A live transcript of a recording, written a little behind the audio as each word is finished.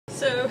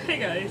So, hey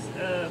guys,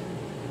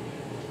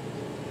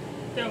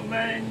 don't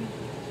mind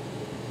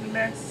the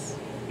mess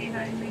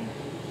behind me.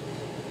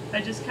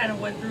 I just kind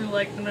of went through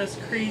like the most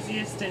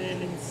craziest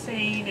and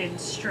insane and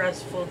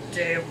stressful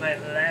day of my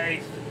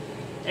life.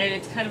 And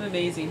it's kind of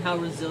amazing how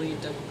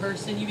resilient of a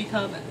person you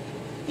become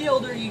the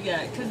older you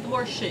get, because the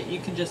more shit you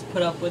can just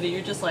put up with it,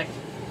 you're just like,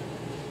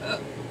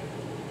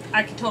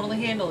 I can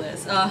totally handle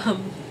this.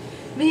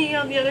 Me,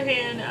 on the other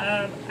hand,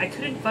 I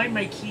couldn't find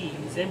my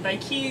keys, and by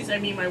keys I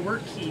mean my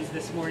work keys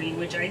this morning,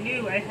 which I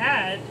knew I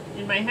had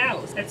in my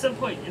house at some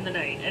point in the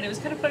night. And it was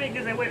kind of funny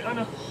because I went on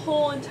a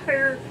whole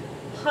entire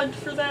hunt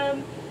for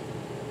them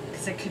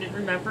because I couldn't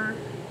remember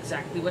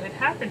exactly what had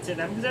happened to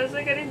them, because I was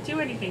like, I didn't do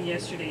anything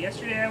yesterday.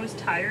 Yesterday I was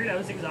tired, I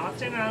was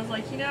exhausted, and I was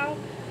like, you know,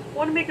 I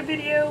want to make a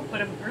video,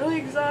 but I'm really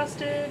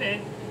exhausted,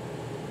 and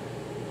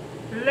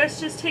let's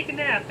just take a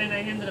nap. And I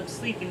ended up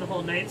sleeping the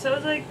whole night, so I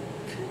was like,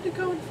 kind of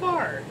going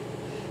far.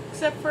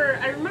 Except for,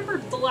 I remember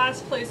the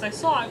last place I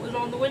saw it was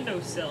on the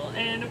windowsill,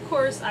 and of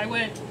course I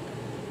went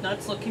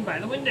nuts looking by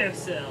the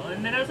windowsill,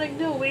 and then I was like,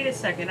 no, wait a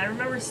second, I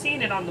remember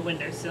seeing it on the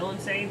windowsill and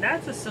saying,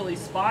 that's a silly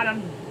spot,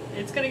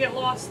 it's gonna get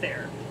lost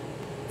there.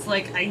 It's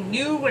like, I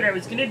knew what I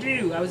was gonna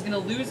do, I was gonna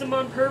lose them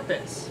on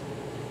purpose.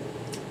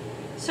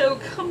 So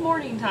come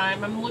morning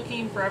time, I'm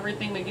looking for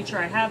everything, making sure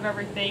I have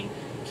everything,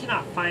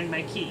 cannot find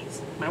my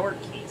keys, my work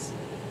keys.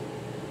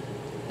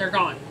 They're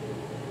gone.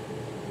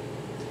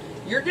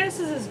 Your guess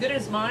is as good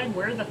as mine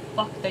where the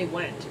fuck they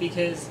went,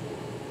 because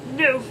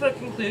no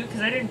fucking clue, because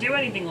I didn't do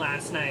anything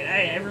last night.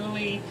 I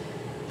really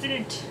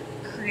didn't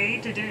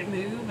create, I didn't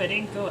move, I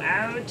didn't go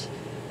out,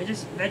 I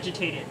just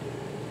vegetated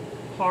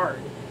hard,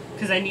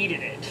 because I needed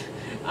it.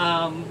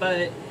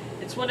 But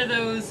it's one of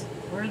those,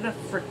 where the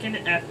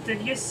frickin' F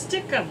did you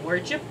stick them?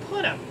 Where'd you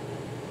put them?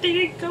 They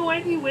didn't go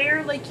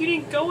anywhere, like you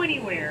didn't go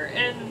anywhere.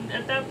 And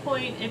at that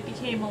point, it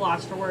became a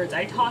loss for words.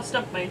 I tossed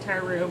up my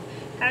entire room.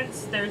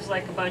 Hence, there's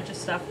like a bunch of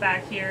stuff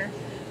back here.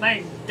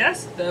 My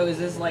desk, though,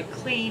 is as like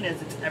clean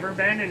as it's ever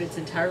been in its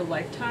entire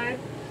lifetime.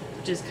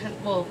 Which is kind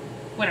of, well,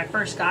 when I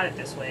first got it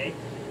this way.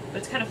 But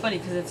it's kind of funny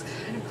because it's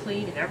kind of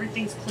clean and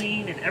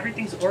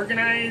everything's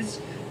organized.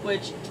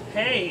 Which,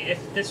 hey,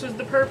 if this was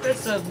the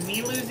purpose of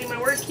me losing my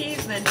work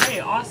keys, then hey,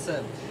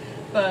 awesome.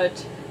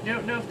 But I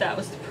don't know if that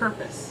was the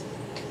purpose.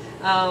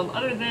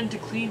 Other than to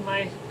clean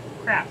my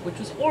crap, which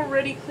was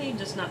already clean,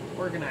 just not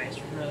organized,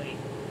 really.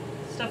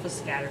 Stuff was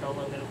scattered all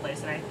over the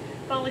place, and I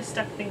finally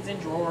stuck things in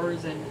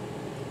drawers, and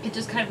it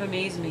just kind of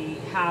amazed me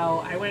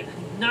how I went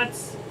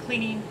nuts,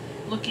 cleaning,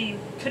 looking,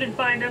 couldn't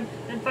find them,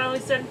 and finally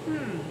said,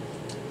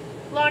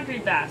 laundry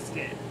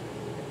basket.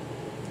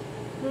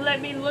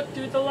 Let me look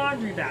through the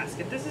laundry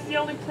basket. This is the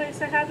only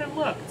place I haven't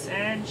looked,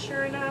 and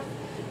sure enough,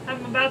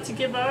 I'm about to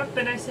give up,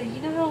 and I say,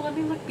 you know, let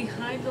me look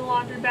behind the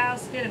laundry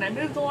basket, and I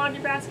moved the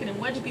laundry basket and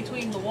wedged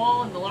between the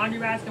wall and the laundry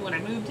basket. When I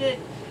moved it,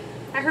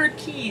 I heard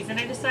keys, and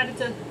I decided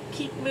to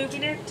keep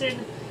moving it,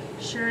 and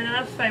sure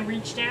enough, I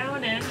reached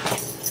down, and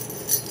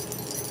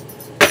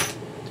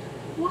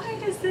why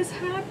does this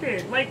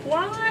happen? Like,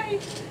 why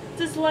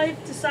does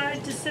life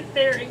decide to sit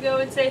there and go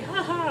and say,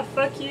 haha,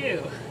 fuck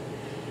you?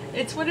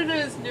 It's one of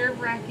those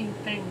nerve-wracking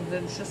things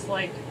that's just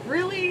like,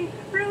 really?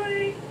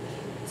 Really?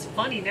 It's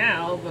funny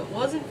now, but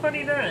wasn't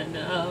funny then.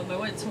 I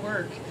went to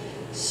work,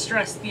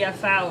 stressed the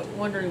F out,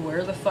 wondering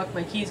where the fuck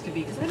my keys could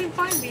be, because I didn't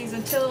find these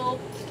until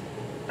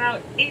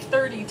about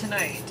 8:30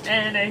 tonight,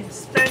 and I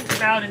spent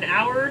about an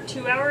hour,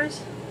 2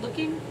 hours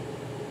looking.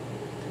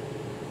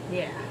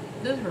 Yeah,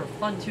 those were a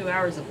fun 2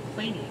 hours of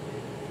cleaning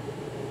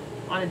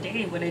on a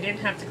day when I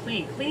didn't have to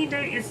clean. Cleaning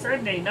day is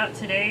Sunday, not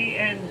today,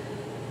 and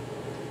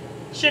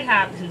shit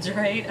happens,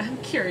 right? I'm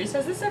curious,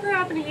 has this ever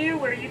happened to you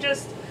where you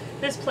just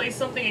misplaced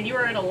something and you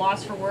were at a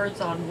loss for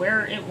words on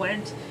where it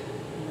went,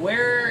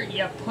 where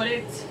you put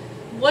it?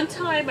 One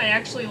time I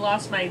actually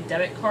lost my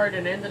debit card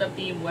and ended up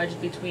being wedged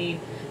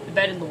between the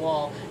bed and the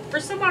wall. For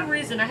some odd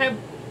reason, I have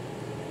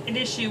an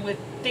issue with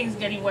things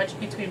getting wedged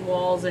between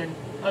walls and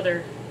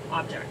other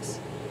objects.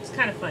 It's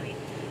kind of funny.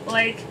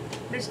 Like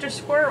Mr.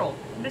 Squirrel.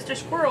 Mr.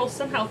 Squirrel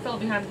somehow fell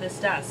behind this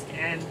desk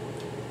and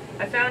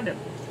I found him.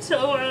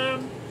 So,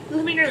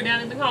 let me know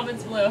down in the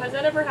comments below. Has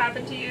that ever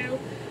happened to you?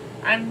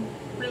 I'm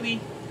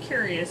really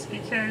curious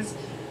because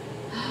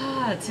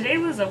today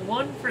was a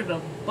one for the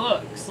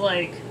books.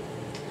 Like,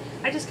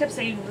 I just kept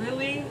saying,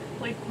 really?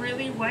 Like,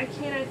 really? Why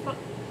can't I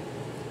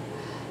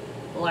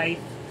life.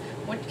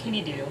 What can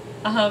you do?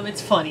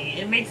 It's funny.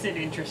 It makes it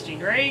interesting,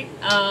 right?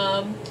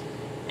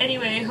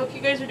 Anyway, hope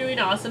you guys are doing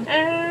awesome.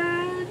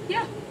 And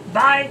yeah,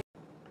 bye!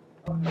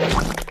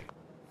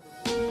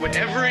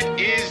 Whatever it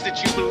is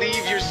that you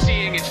believe you're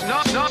seeing, it's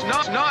not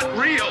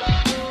real.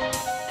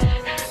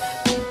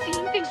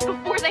 Seeing things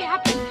before they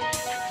happen.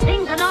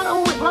 Things are not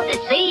always what they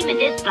seem in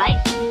this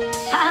place.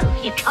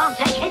 So you can't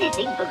take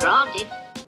anything for granted.